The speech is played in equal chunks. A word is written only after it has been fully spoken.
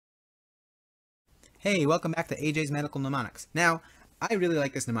Hey, welcome back to AJ's Medical Mnemonics. Now, I really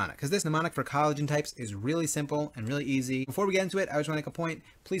like this mnemonic because this mnemonic for collagen types is really simple and really easy. Before we get into it, I just want to make a point.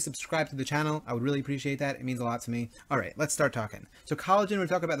 Please subscribe to the channel. I would really appreciate that. It means a lot to me. All right, let's start talking. So collagen, we're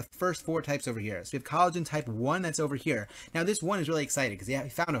talking about the first four types over here. So we have collagen type 1 that's over here. Now this one is really exciting because he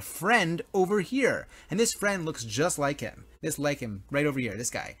found a friend over here. And this friend looks just like him. This like him right over here,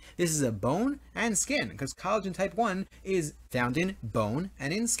 this guy. This is a bone and skin because collagen type 1 is found in bone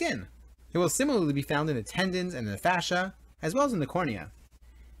and in skin. It will similarly be found in the tendons and the fascia, as well as in the cornea.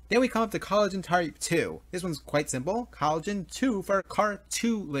 Then we come up to collagen type 2. This one's quite simple. Collagen 2 for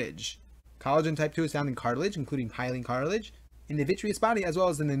cartilage. Collagen type 2 is found in cartilage, including hyaline cartilage, in the vitreous body, as well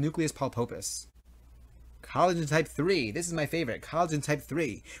as in the nucleus pulposus. Collagen type 3. This is my favorite. Collagen type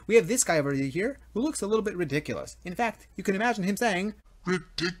 3. We have this guy over here who looks a little bit ridiculous. In fact, you can imagine him saying,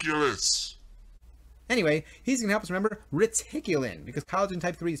 "Ridiculous." Anyway, he's going to help us remember reticulin, because collagen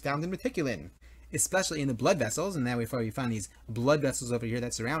type 3 is found in reticulin, especially in the blood vessels, and that way we find these blood vessels over here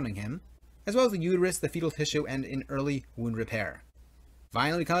that's surrounding him, as well as the uterus, the fetal tissue, and in early wound repair.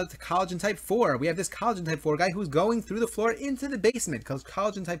 Finally, we come up to collagen type 4. We have this collagen type 4 guy who's going through the floor into the basement, because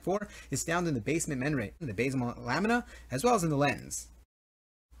collagen type 4 is found in the basement membrane, in the basal lamina, as well as in the lens.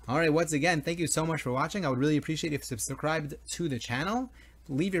 Alright, once again, thank you so much for watching. I would really appreciate if you subscribed to the channel.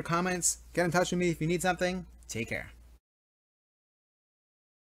 Leave your comments, get in touch with me if you need something. Take care.